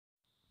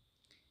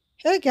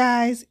Hey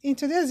guys, in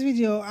today's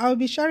video, I'll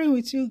be sharing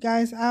with you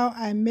guys how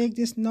I make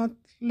this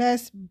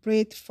knotless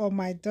braid for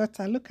my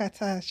daughter. Look at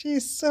her, she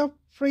is so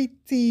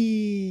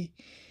pretty.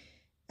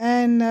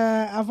 And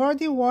I've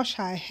already washed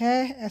her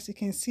hair. As you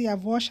can see,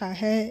 I've washed her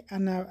hair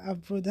and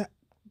I've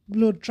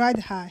blow dried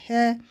her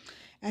hair.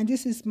 And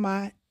this is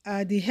my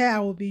the hair I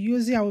will be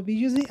using. I will be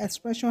using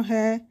expression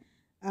hair,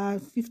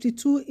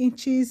 52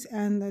 inches,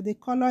 and the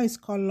color is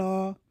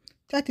color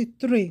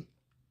 33.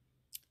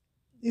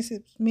 This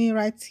is me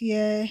right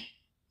here.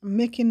 I'm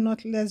making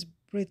knotless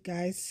braid,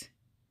 guys.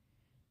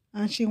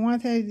 And she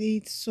wanted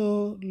it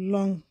so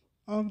long,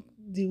 all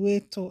the way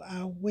to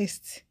her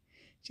waist.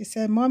 She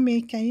said,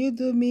 Mommy, can you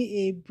do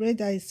me a braid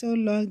that is so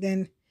long?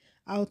 Then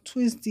I'll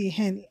twist the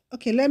hand.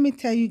 Okay, let me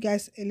tell you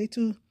guys a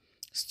little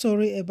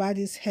story about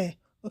this hair.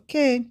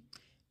 Okay,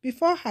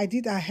 before I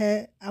did her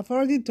hair, I've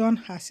already done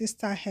her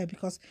sister hair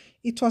because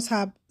it was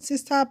her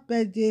sister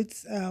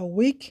birthday's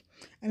week,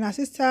 and her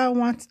sister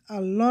wants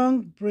a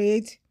long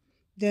braid.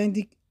 Then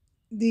the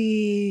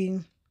the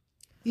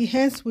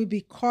hairs will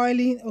be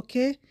coiling.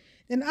 Okay,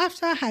 then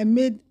after I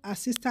made her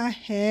sister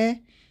hair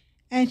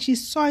and she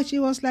saw it, she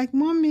was like,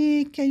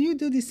 Mommy, can you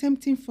do the same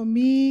thing for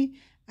me?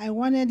 I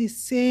wanted the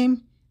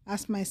same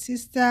as my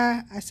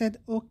sister. I said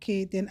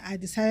okay. Then I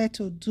decided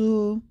to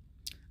do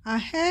her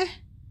hair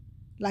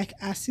like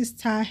her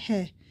sister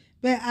hair.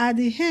 But at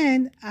the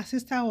end, her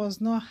sister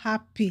was not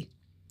happy.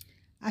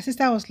 Her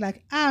sister was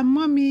like,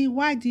 Mommy,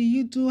 why do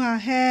you do her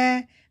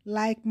hair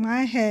like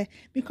my hair?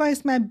 Because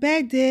it's my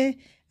birthday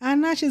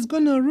and now she's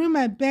going to ruin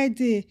my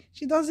birthday.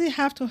 She doesn't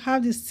have to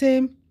have the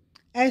same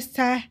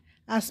hairstyle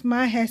as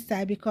my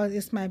hairstyle because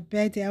it's my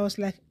birthday. I was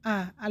like,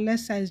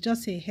 Alexa, it's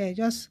just a hair.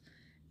 Just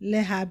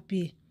let her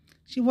be.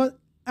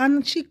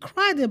 And she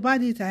cried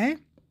about it, eh?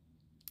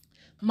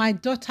 My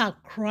daughter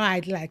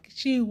cried, like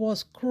she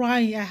was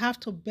crying. I have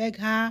to beg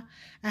her,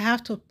 I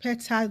have to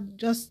pet her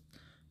just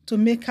to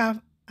make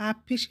her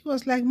happy. She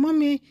was like,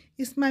 Mommy,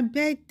 it's my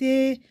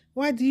birthday,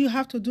 why do you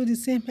have to do the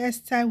same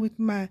hairstyle with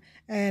my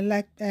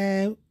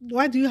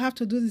why do you have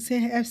to do the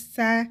same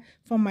hairstyle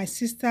for my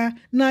sister?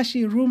 Now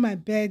she ruined my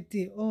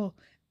birthday. Oh,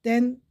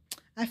 then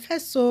I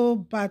felt so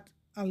bad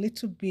a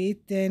little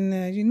bit. Then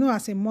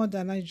as a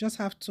mother now, you just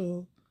have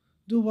to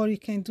do what you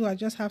can do. I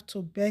just have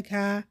to beg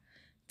her,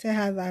 tell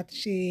her that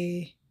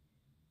she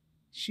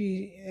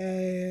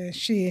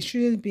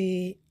shouldn't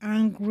be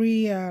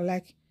angry,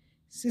 like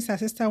since her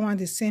sister want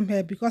the same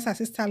hair, because her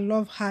sister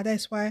love her,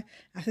 that's why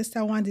her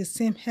sister want the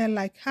same hair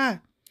like her.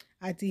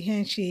 At the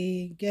end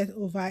she get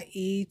over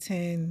it,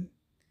 and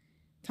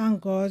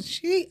thank God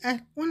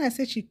when I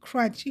said she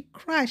cried, she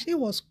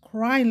was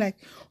crying like,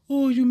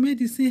 oh, you made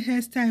the same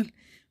hairstyle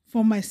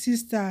for my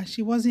sister.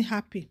 She wasn't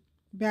happy,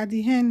 but at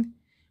the end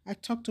I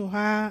talked to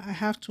her. I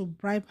have to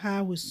bribe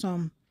her with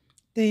some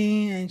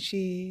thing, and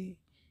she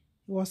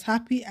was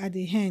happy at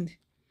the end.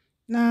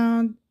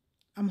 Now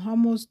I'm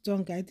almost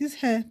done, guys. This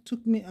hair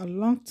took me a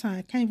long time.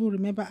 I can't even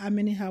remember how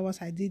many hours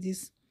I did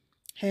this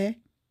hair.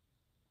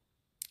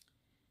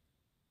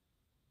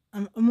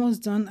 I'm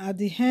almost done. At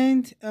the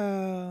end,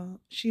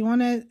 she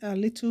wanted a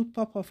little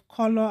pop of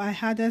color. I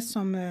added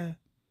some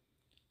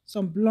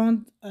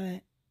blonde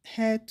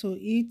hair to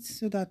it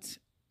so that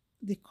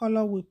the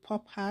color will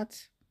pop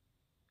out.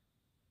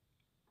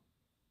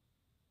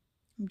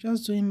 I'm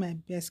just doing my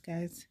best,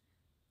 guys.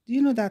 Do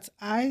you know that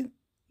I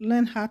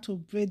learned how to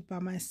braid by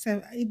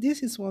myself?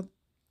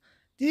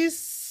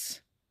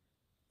 This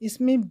is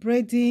me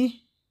braiding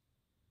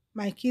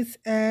my kids'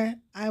 hair.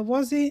 I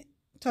wasn't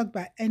taught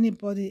by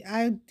anybody.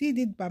 I did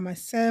it by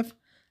myself.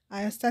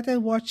 I started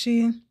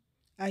watching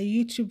a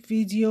YouTube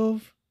video,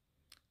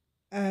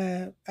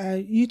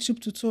 YouTube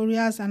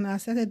tutorials, and I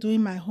started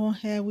doing my own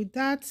hair. With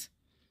that,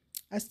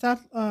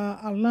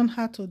 I learned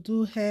how to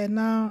do hair.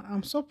 Now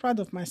I'm so proud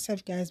of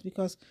myself, guys,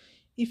 because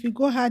if you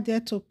go out there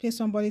to pay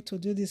somebody to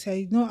do this hair,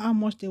 you know how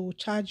much they will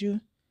charge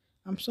you.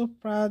 I'm so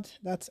proud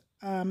that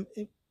I'm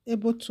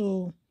able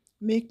to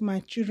make my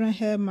children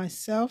hair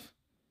myself,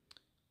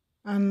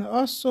 and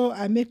also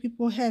I make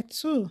people hair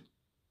too.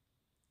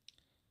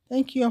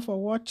 Thank you all for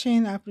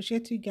watching. I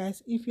appreciate you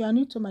guys. If you are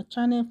new to my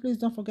channel, please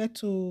don't forget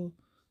to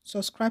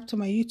subscribe to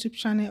my YouTube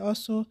channel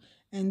also,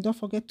 and don't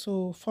forget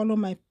to follow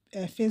my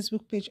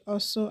Facebook page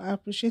also. I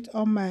appreciate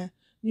all my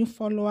new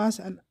followers,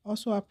 and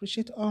also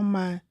appreciate all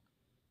my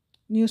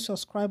new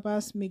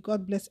subscribers. May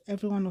God bless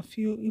every one of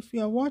you. If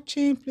you are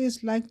watching,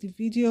 please like the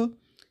video,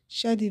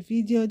 share the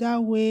video.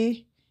 That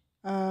way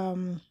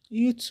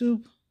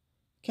YouTube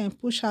can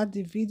push out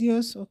the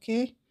videos.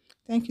 Okay,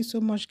 thank you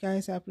so much,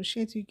 guys. I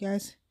appreciate you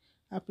guys.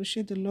 I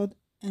appreciate the Lord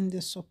and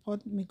the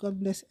support. May God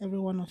bless every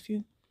one of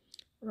you.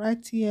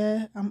 Right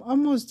here, I'm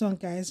almost done,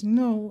 guys. You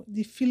know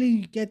the feeling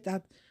you get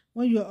that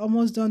when you're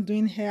almost done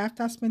doing hair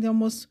after spending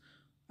almost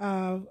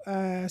 4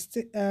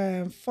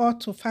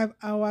 to 5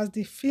 hours.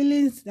 The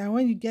feelings that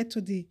when you get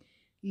to the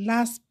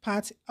last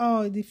part,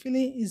 oh, the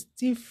feeling is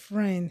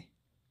different.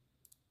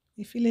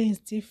 The feeling is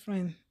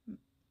different.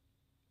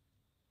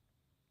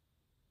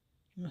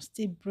 I'm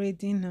still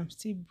braiding, I'm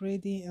still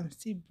braiding, I'm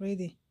still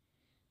braiding.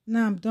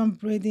 Now I'm done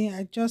braiding.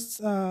 I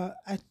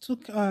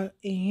took a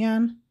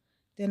yarn,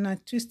 then I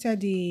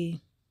twisted the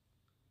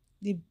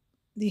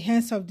the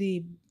ends of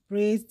the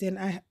braids, then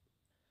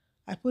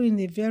I put in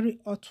a very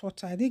hot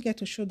water. I didn't get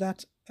to show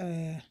that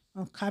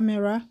on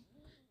camera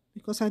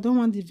because I don't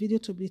want the video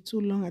to be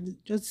too long. I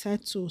just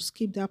decided to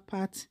skip that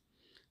part.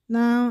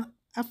 Now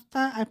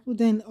after I put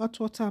them in hot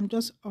water, I'm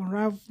just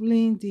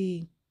unraveling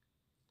the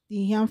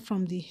yarn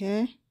from the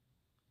hair,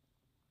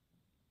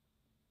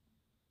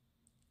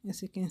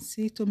 as you can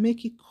see, to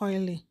make it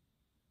coily.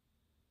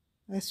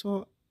 That's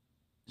what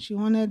she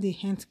wanted, the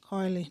hand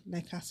coily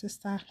like her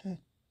sister hair.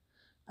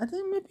 I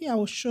think maybe I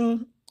will show,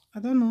 I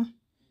don't know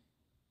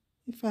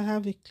if I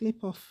have a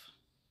clip of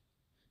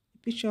a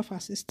picture of her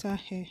sister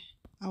hair.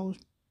 I'll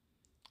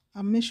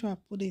make sure I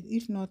put it.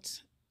 If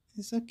not,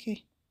 it's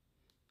okay.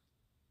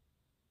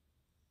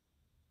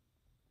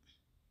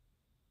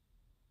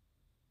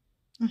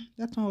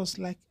 That one was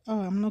like,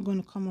 oh, I'm not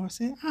going to come off. I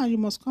say, you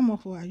must come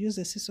off. I use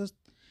the scissors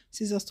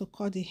to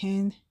cut the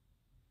hand,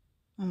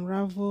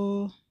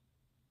 unravel.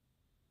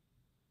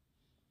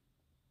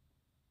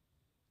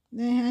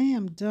 Then I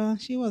am done.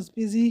 She was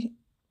busy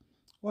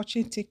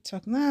watching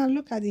TikTok. Now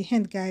look at the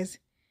hand, guys.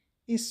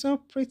 It's so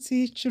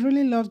pretty. She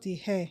really loved the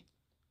hair,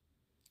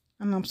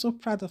 and I'm so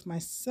proud of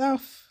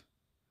myself.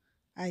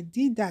 I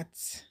did that.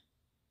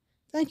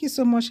 Thank you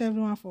so much,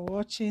 everyone, for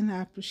watching.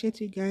 I appreciate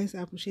you guys.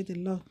 I appreciate the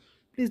love.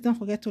 Please don't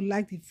forget to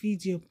like the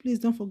video. Please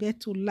don't forget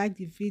to like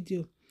the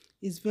video.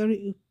 It's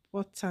very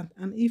important.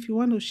 And if you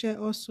want to share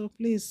also,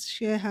 please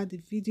share her the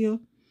video.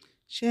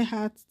 Share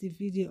her the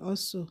video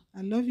also.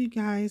 I love you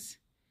guys.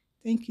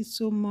 Thank you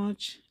so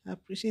much. I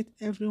appreciate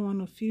every one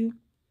of you.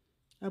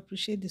 I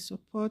appreciate the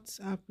support.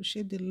 I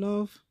appreciate the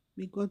love.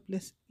 May God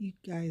bless you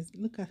guys.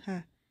 Look at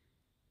her.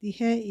 The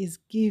hair is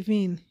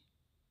giving.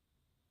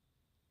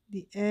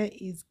 The hair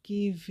is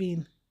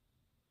giving.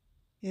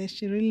 Yeah,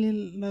 she really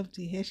loved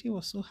the hair. She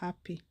was so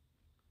happy.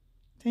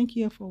 Thank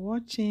you for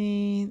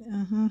watching.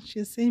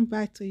 She's saying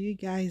bye to you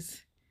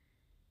guys.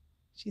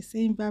 She's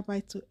saying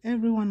bye-bye to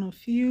every one of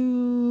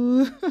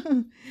you.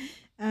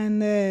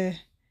 And this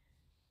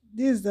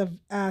is the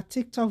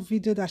TikTok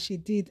video that she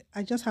did.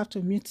 I just have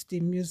to mute the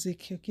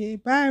music. Okay,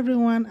 bye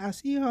everyone. I'll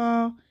see you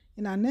all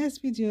in our next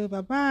video.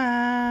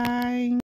 Bye-bye.